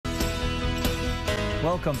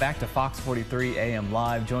Welcome back to Fox 43 AM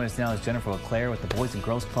Live. Joining us now is Jennifer LeClaire with the Boys and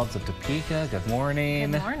Girls Clubs of Topeka. Good morning.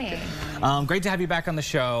 Good morning. Great to have you back on the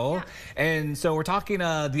show. Yeah. And so we're talking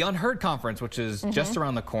the Unheard Conference, which is just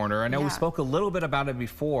around the corner. I know we spoke a little bit about it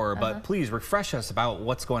before, but please refresh us about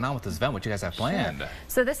what's going on with this event, what you guys have planned. Sure.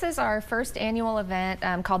 So this is our first annual event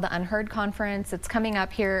called the Unheard Conference. It's coming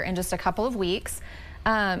up here in just a couple of weeks.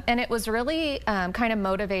 And it was really kind of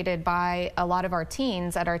motivated by a lot of our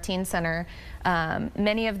teens at our teen center.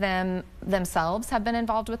 Many of them themselves have been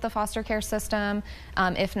involved with the foster care system.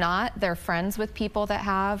 If not, they're friends with people that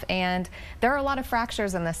have, and there are a lot of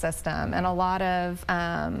fractures in the system and a lot of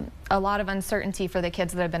uncertainty for the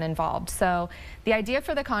kids that have been involved. So the idea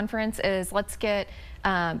for the conference is let's get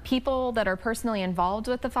people that are personally involved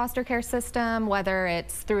with the foster care system, whether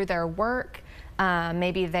it's through their work,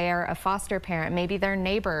 maybe they're a foster parent, maybe their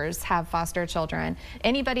neighbors have foster children.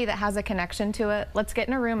 Anybody that has a connection to it, let's get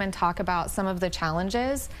in a room and talk about some of the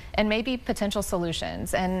challenges and maybe potential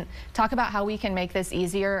solutions, and talk about how we can make this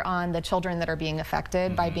easier on the children that are being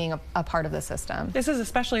affected by being a part of the system. This is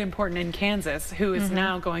especially important in Kansas, who is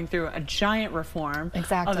now going through a giant reform of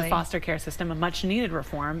the foster care system, a much needed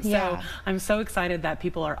reform. So I'm so excited that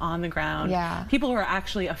people are on the ground. People who are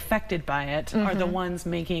actually affected by it are the ones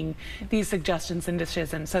making these suggestions and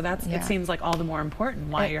decisions. So that's it seems like all the more important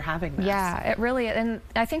why you're having this. Yeah, it really, and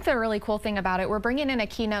I think the really cool thing about it, we're bringing in a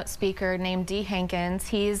keynote speaker named Dee Hankins.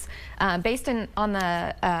 He's based on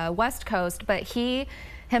the West Coast, but he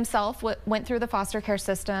himself went through the foster care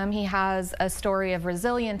system. He has a story of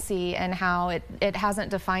resiliency and how it hasn't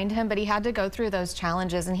defined him, but he had to go through those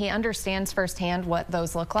challenges, and he understands firsthand what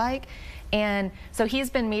those look like. And so he's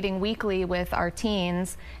been meeting weekly with our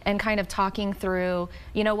teens and kind of talking through,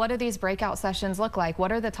 you know, what do these breakout sessions look like?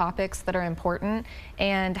 What are the topics that are important?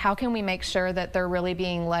 And how can we make sure that they're really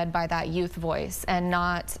being led by that youth voice and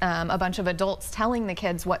not a bunch of adults telling the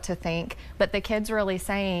kids what to think, but the kids really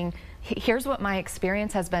saying, here's what my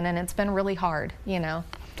experience has been, and it's been really hard, you know.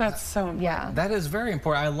 That's so important. Yeah. That is very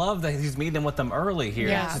important. I love that he's meeting with them early here.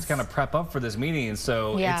 Yes. Just kind of prep up for this meeting. And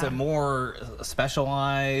so it's a more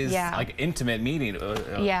specialized, like intimate meeting,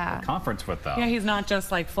 a conference with them. Yeah, he's not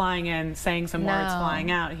just like flying in, saying some words, flying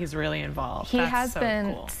out. He's really involved. He has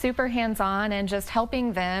been super hands-on and just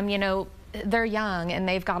helping them, you know. They're young and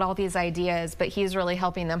they've got all these ideas, but he's really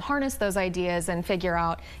helping them harness those ideas and figure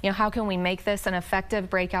out, you know, how can we make this an effective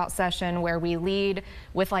breakout session where we lead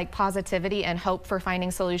with like positivity and hope for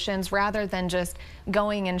finding solutions, rather than just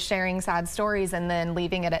going and sharing sad stories and then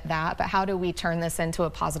leaving it at that. But how do we turn this into a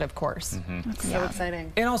positive course? That's so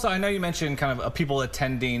exciting. And also, I know you mentioned kind of people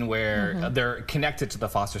attending where they're connected to the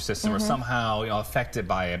foster system or somehow, you know, affected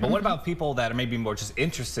by it. But what about people that are maybe more just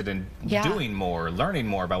interested in doing more, learning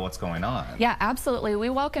more about what's going on? Yeah, absolutely.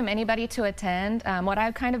 We welcome anybody to attend. What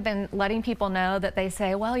I've kind of been letting people know, that they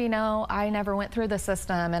say, well, you know, I never went through the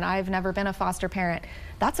system and I've never been a foster parent.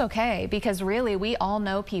 That's okay, because really we all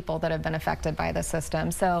know people that have been affected by the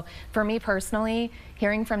system. So for me personally,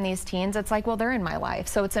 hearing from these teens, it's like, well, they're in my life.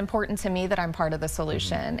 So it's important to me that I'm part of the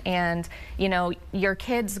solution. And, you know, your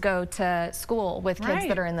kids go to school with kids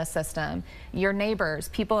that are in the system. Your neighbors,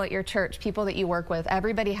 people at your church, people that you work with,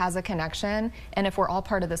 everybody has a connection. And if we're all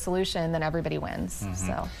part of the solution, then everybody wins.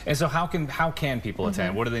 And so how can people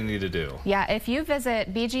attend? What do they need to do? Yeah, if you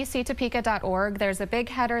visit bgctopeka.org, there's a big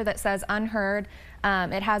header that says Unheard.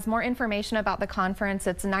 It has more information about the conference.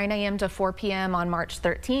 It's 9 a.m. to 4 p.m. on March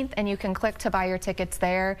 13th, and you can click to buy your tickets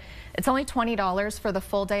there. It's only $20 for the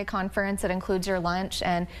full day conference. It includes your lunch,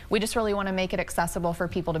 and we just really want to make it accessible for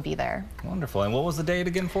people to be there. Wonderful. And what was the date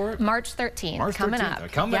again for it? March 13th. March 13th. Coming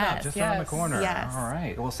up. Coming up, just around the corner. Yes. All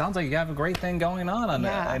right. Well, it sounds like you have a great thing going on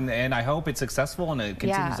that, and I hope it's successful and it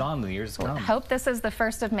continues on in the years to come. Hope this is the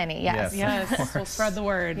first of many. Yes. Yes. We'll spread the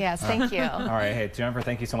word. Yes. Thank you. All right. Hey, Jennifer,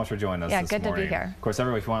 thank you so much for joining us this good morning. to be here. Of course,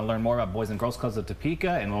 everybody, if you want to learn more about Boys and Girls Clubs of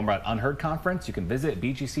Topeka and more about Unheard Conference, you can visit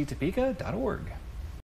bgctopeka.org.